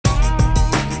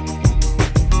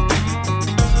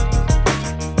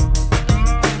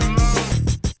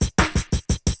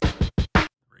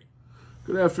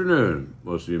Good afternoon.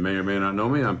 Most of you may or may not know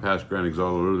me. I'm past Grand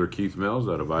Exalted Ruler Keith Mills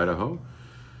out of Idaho.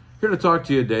 Here to talk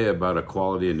to you today about a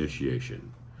quality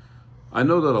initiation. I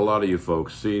know that a lot of you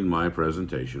folks seen my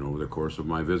presentation over the course of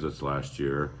my visits last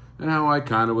year and how I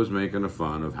kind of was making a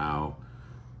fun of how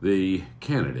the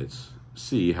candidates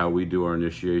see how we do our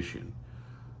initiation.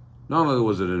 Not only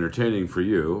was it entertaining for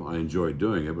you, I enjoyed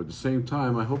doing it, but at the same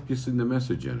time, I hope you see the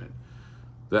message in it.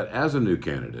 That as a new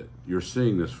candidate, you're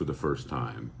seeing this for the first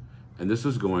time, and this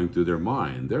is going through their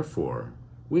mind. Therefore,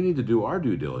 we need to do our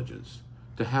due diligence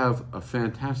to have a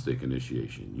fantastic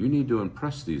initiation. You need to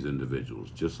impress these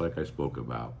individuals, just like I spoke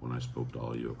about when I spoke to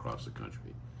all of you across the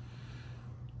country.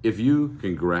 If you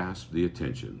can grasp the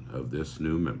attention of this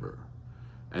new member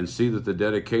and see that the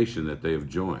dedication that they have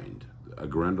joined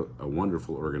a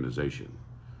wonderful organization,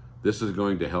 this is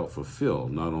going to help fulfill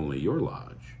not only your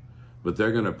lodge, but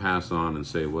they're going to pass on and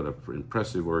say what an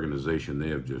impressive organization they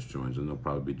have just joined, and they'll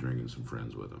probably be drinking some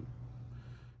friends with them.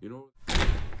 You know.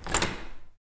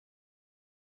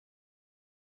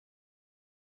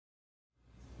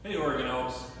 Hey Oregon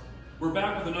Elks, we're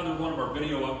back with another one of our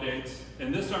video updates,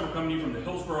 and this time we're coming to you from the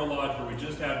Hillsboro Lodge, where we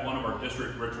just had one of our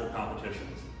district ritual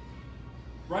competitions.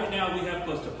 Right now we have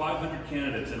close to 500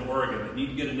 candidates in Oregon that need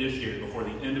to get initiated before the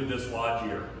end of this lodge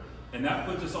year, and that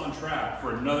puts us on track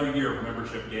for another year of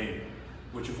membership gain,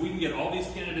 which if we can get all these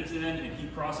candidates in and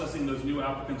keep processing those new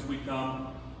applicants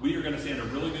we are going to stand a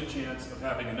really good chance of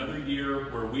having another year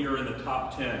where we are in the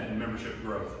top 10 in membership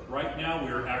growth. Right now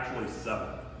we are actually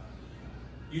 7th.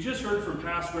 You just heard from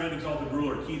past Grand Exalted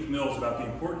Ruler Keith Mills about the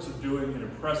importance of doing an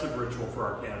impressive ritual for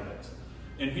our candidates.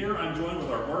 And here I'm joined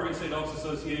with our Oregon State Elks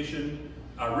Association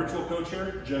ritual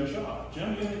co-chair, Jim Shaw.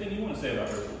 Jim, do you have anything you want to say about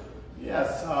ritual?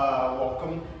 Yes,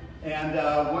 welcome. And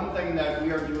one thing that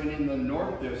we are doing in the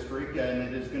North District, and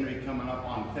it is going to be coming up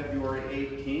on February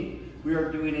 18th, we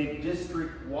are doing a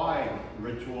district-wide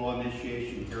ritual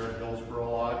initiation here at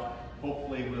Hillsboro Lodge.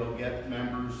 Hopefully we'll get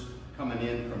members coming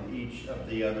in from each of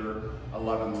the other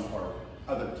 11 or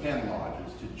other 10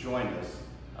 lodges to join us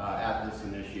at this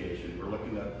initiation. We're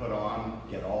looking to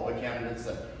get all the candidates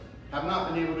that have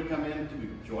not been able to come in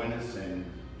to join us and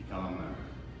become a member.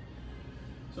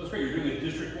 So it's great, you're doing a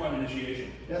district-wide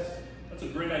initiation. Yes. That's a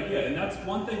great idea, and that's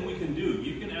one thing we can do.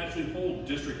 You can actually hold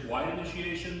district-wide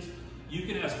initiations. You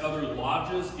can ask other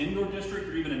lodges in your district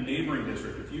or even a neighboring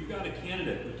district. If you've got a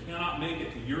candidate who cannot make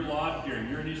it to your lodge during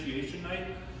your initiation night,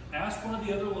 ask one of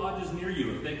the other lodges near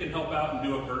you if they can help out and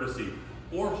do a courtesy,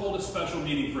 or hold a special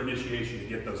meeting for initiation to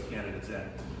get those candidates in.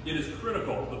 It is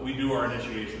critical that we do our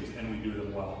initiations and we do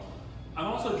them well. I'm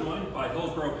also joined by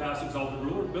Hillsboro past Exalted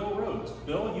Ruler, Bill Rhodes.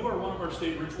 Bill, you are one of our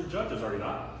state ritual judges, are you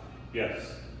not? Yes.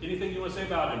 Anything you want to say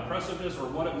about impressiveness or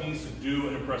what it means to do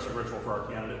an impressive ritual for our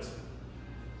candidates?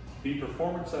 The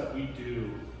performance that we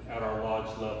do at our lodge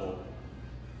level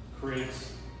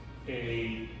creates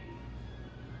a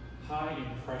high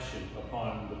impression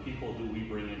upon the people who we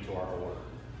bring into our order.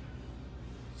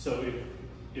 So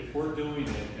if we're doing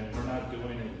it and we're not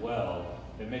doing it well,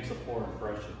 it makes a poor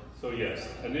impression. So yes,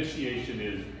 initiation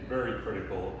is very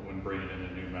critical when bringing in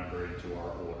a new member into our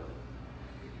order.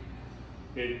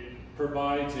 It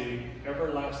provides an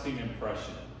everlasting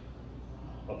impression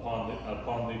upon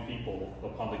the people,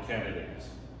 upon the candidates,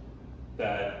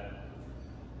 that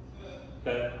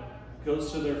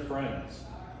goes to their friends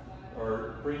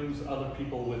or brings other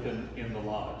people in the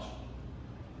lodge.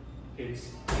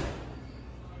 It's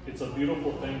a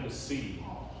beautiful thing to see,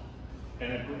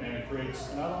 and it creates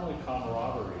not only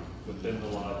camaraderie within the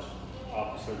lodge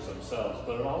officers themselves,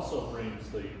 but it also brings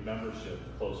the membership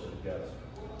closer together.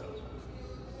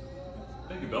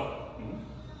 Thank you, Bill. Mm-hmm.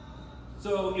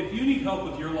 So if you need help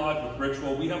with your lodge with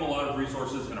ritual, we have a lot of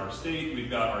resources in our state.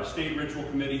 We've got our state ritual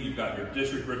committee, you've got your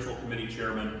district ritual committee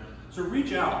chairman. So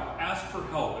reach out, ask for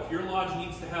help. If your lodge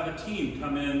needs to have a team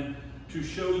come in to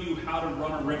show you how to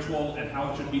run a ritual and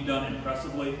how it should be done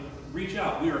impressively, reach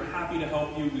out. We are happy to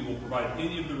help you. We will provide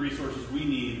any of the resources we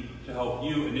need to help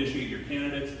you initiate your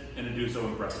candidates and to do so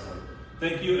impressively.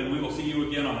 Thank you, and we will see you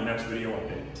again on the next video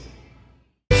update.